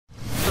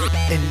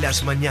En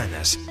las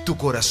mañanas, tu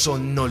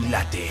corazón no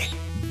late,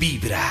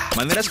 vibra.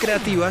 Maneras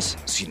creativas,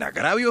 sin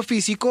agravio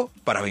físico,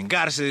 para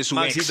vengarse de su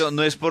Maxito, ex.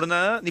 no es por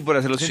nada ni por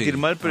hacerlo Sí, sentir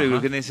mal, pero yo ajá.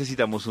 creo que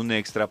necesitamos un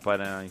extra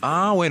para...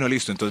 Ah, bueno,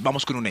 listo. Entonces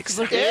vamos con un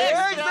extra. Es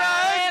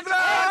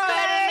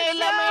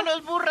la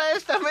menos burra de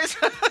esta mesa.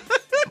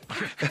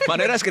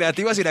 Maneras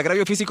creativas sin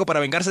agravio físico para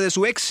vengarse de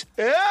su ex.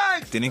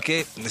 Tienen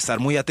que estar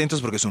muy atentos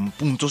porque son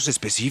puntos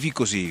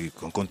específicos y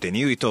con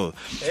contenido y todo.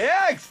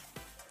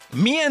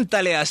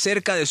 Miéntale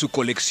acerca de su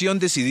colección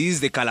de CDs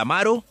de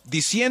Calamaro,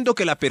 diciendo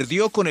que la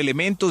perdió con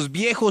elementos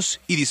viejos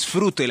y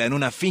disfrútela en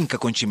una finca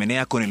con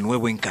chimenea con el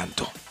nuevo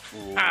encanto.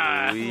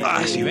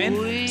 ¿Sí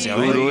ven? Se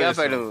Duro abre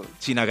eso. pero...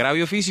 sin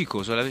agravio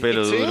físico. Solamente.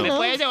 Pero Sí, duro. ¿no?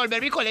 ¿Puedes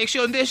devolver mi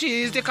colección de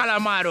CDs de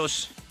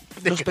Calamaros?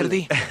 Los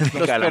perdí.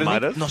 Los ¿Calamaros?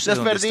 perdí, No sé los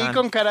dónde perdí están.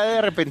 con cara de No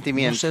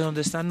arrepentimiento. sé dónde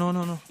están.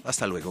 No.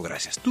 Hasta luego,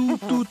 gracias. Tú.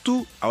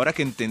 Ahora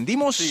que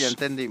entendimos, Sí, ya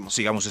entendimos.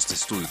 sigamos este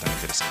estudio tan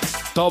interesante.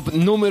 Top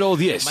número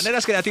 10.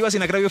 Maneras creativas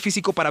sin agravio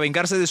físico para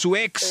vengarse de su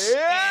ex.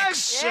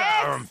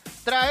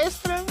 Traes.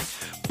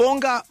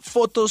 Ponga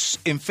fotos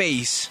en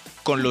Face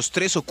con los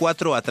 3 o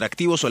 4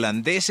 atractivos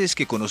holandeses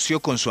que conoció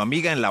con su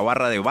amiga en la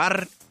barra de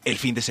bar el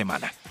fin de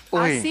semana. Uy,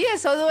 ¿Ah, sí?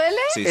 ¿Eso duele?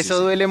 Sí, eso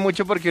sí. duele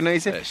mucho porque uno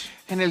dice, Eso.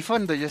 en el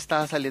fondo yo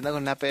estaba saliendo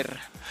con una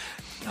perra.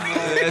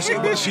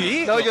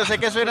 Sí. No, yo sé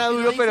que suena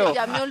duro, dice, pero...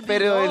 ya me olvidó.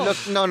 pero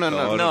es no.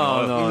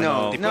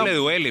 Al tipo le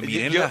duele, Yo,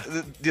 mírenla.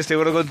 yo estoy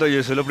de acuerdo con Toyo,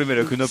 eso es lo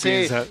primero que uno Sí,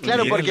 piensa.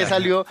 claro, porque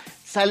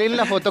sale en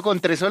la foto con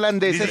 3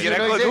 holandeses. Ni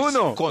siquiera y con dice,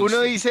 uno. Conste.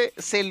 Uno dice,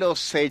 se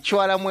los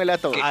echó a la muela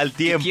todo. Al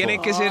tiempo.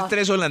 Tienen que ser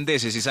 3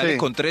 holandeses. Si sale Sí.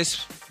 con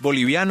 3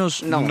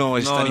 bolivianos, No. no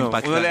es tan No,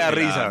 impactante. uno le da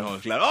risa. No,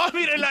 claro. ¡Oh,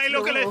 mírenla! ahí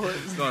lo que le... No.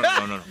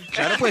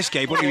 Claro, pues que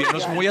hay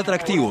bolivianos muy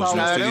atractivos.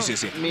 Claro, No, sí.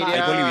 mira,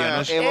 Hay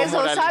bolivianos... Evo Eso,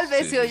 Morales.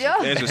 sálvese, ¿o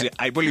yo? Eso sí,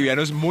 hay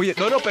bolivianos muy...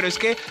 No, pero es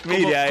que como,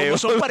 Mira, como Evo,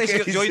 son ¿qué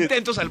parecidos... Yo dices?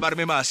 intento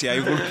salvarme más. Si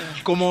hay,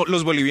 como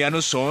los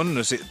bolivianos son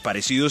no sé,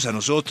 parecidos a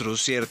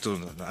nosotros, ¿cierto?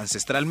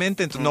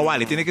 Ancestralmente, entonces no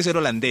vale, tiene que ser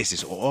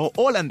holandeses. O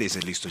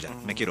holandeses, listo, ya,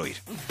 me quiero ir.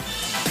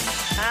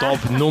 Top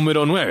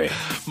número 9.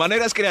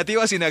 Maneras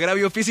creativas sin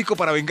agravio físico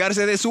para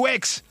vengarse de su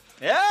ex.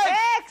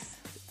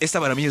 Esta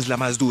para mí es la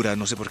más dura,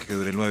 no sé por qué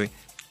quedó el 9.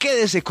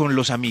 Quédese con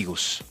los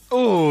amigos.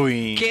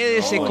 Uy.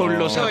 Quédese con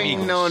los Uy,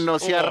 amigos. no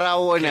sea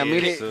rabona, qué-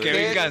 mire. qué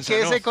venganza,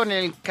 Quédese ¿no? con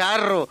el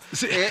carro,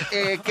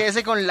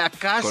 quédese con la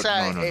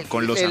casa.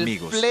 Con los el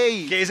amigos.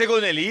 Play. ¿Qué hice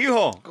con el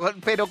hijo?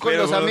 Pero con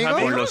Pero los con los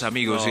amigos. Con los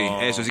amigos, No.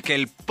 sí. Eso sí, que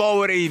el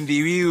pobre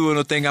individuo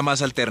no tenga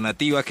más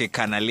alternativa que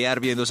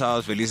canalear viendo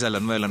Sábados Felices a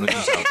las 9 de la noche.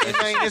 un sábado.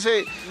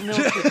 Imagínese, No,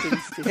 qué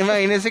triste.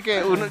 imagínese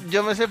que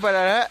yo me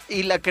separara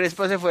y la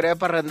Crespa se fuera de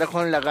parranda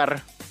con la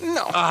garra.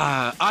 No.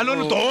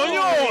 No,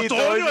 Toño,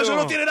 Toño. eso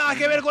no tiene nada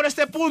que ver con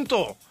este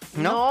punto.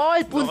 No,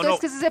 el punto No,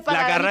 es que se la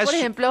separaran garra y, por es-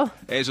 ejemplo,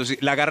 Eso sí,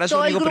 la garra es un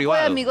todo el amigo grupo privado.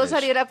 de amigos Eso.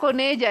 saliera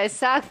con ella,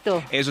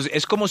 exacto. Eso sí,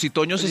 es como si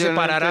Toño se Yo no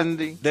separara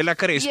entendí. de la Y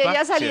Crespa.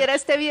 ella saliera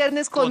este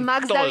viernes con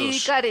Max, todos. David y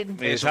Karen.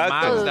 Eso, Exacto.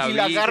 Max, ¿Y David,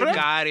 la garra?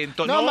 Karen,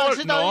 No,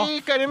 Max, David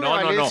y Karen me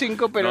valen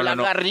 5, pero la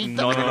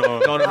garrita.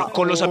 No,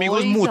 con los amigos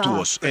Oiga.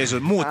 mutuos,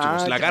 eso,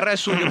 mutuos. La garra es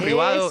suyo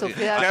privado. Eso,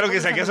 queda Claro con que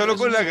los saque amigos. solo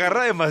con la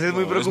garra, además es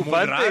muy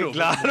preocupante. raro,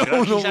 claro,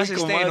 uno quizás muy esté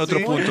como en otro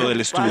así. punto del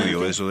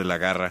estudio, eso de la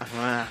garra.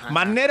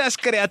 Maneras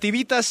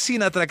creativitas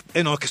sin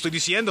no, ¿qué estoy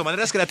diciendo?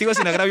 Maneras creativas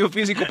sin agravio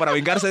físico para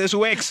vengarse de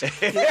su ex.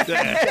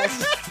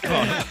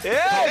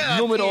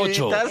 Número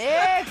 8.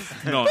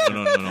 Ex. No.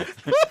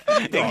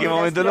 ¿En qué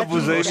momento lo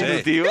puso No sé.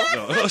 diminutivo?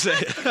 No sé.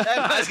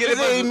 Es que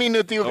ese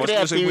diminutivo No, es que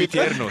yo soy muy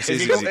creativita.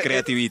 tierno. Sí,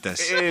 creativitas.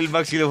 El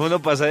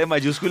maxilófono pasa de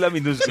mayúscula a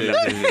minúscula.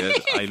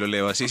 Ahí lo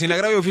leo así. Sin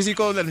agravio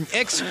físico del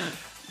ex,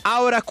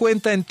 abra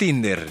cuenta en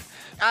Tinder.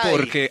 Ay.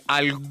 Porque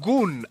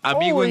algún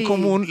amigo en Uy.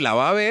 común la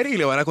va a ver y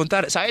le van a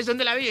contar. ¿Sabes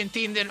dónde la vi en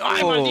Tinder?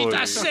 ¡Ay,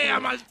 maldita sea!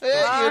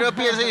 Y uno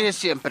piensa y dice,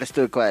 siempre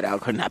estoy cuadrado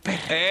con la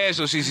perra.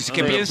 Eso, sí,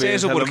 que No, piense piensa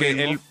eso lo porque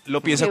mismo. él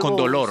lo piensa Qué con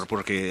bobos. dolor,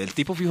 porque el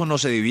tipo fijo no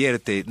se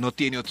divierte, no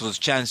tiene otros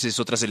chances,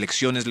 otras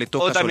elecciones, le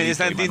toca O también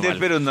solito está en y Tinder, manual.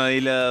 pero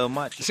nadie le ha dado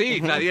match. Sí,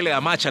 nadie le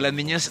da match a las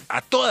niñas,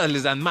 a todas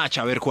les dan match,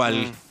 a ver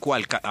cuál,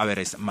 a ver,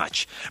 es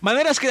match.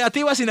 Maneras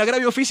creativas sin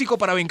agravio físico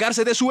para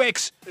vengarse de su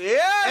ex.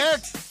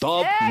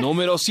 Top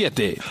número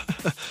 7.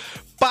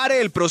 Pare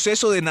el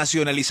proceso de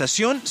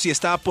nacionalización si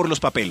está por los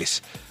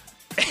papeles.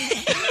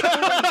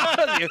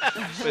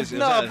 Pues,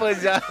 No,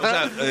 pues ya. O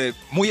sea,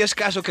 muy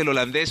escaso que el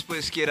holandés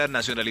pues quiera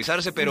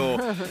nacionalizarse,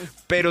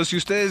 pero si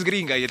usted es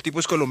gringa y el tipo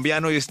es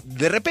colombiano y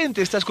de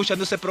repente está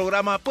escuchando este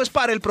programa, pues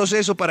pare el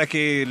proceso para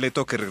que le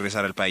toque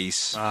regresar al país.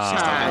 Si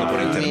está hablando por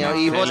Ay, Dios internet.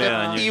 mío, y Se le vote,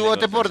 dañó, y se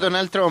vote le por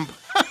Donald Trump.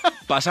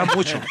 Pasa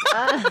mucho,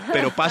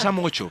 pero pasa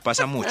mucho.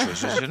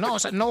 Eso es, no, o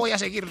sea, no voy a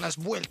seguir las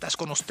vueltas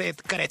con usted,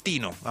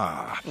 cretino.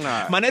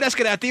 Maneras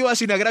creativas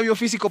sin agravio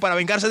físico para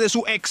vengarse de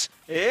su ex.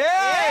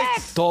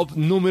 Top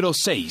número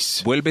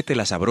 6. Vuélvete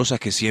la sabrosa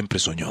que siempre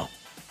soñó.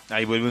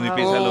 Ahí vuelve uno y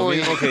piensa lo Uy.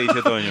 mismo que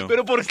dice Toño.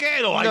 ¿Pero por qué?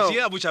 No, ahí No, sí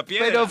da mucha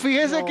piedra. Pero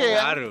fíjese que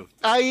Claro.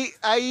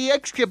 hay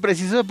ex que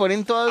preciso se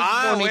ponen todas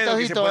bonitas bueno,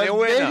 que y se todas pone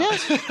buena.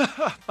 bellas,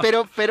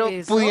 pero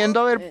Eso,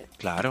 pudiendo haber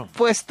Claro.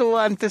 puesto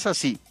antes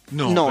así.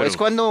 No, pero- es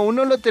cuando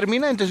uno lo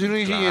termina, entonces uno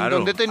dice, ¿y en Claro.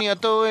 dónde tenía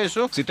todo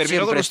eso? Si terminó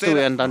Siempre con usted,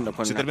 estuve andando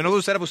con si la- terminó con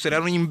usted, pues usted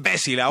era un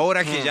imbécil.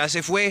 Ahora que ya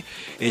se fue,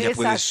 ella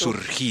puede Exacto.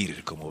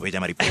 surgir como bella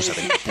mariposa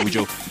del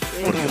capullo.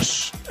 Por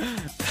Dios.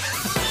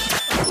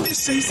 De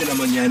 6 de la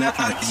mañana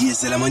a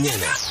 10 de la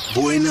mañana.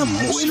 Buena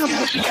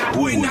música.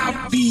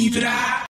 Buena vibra.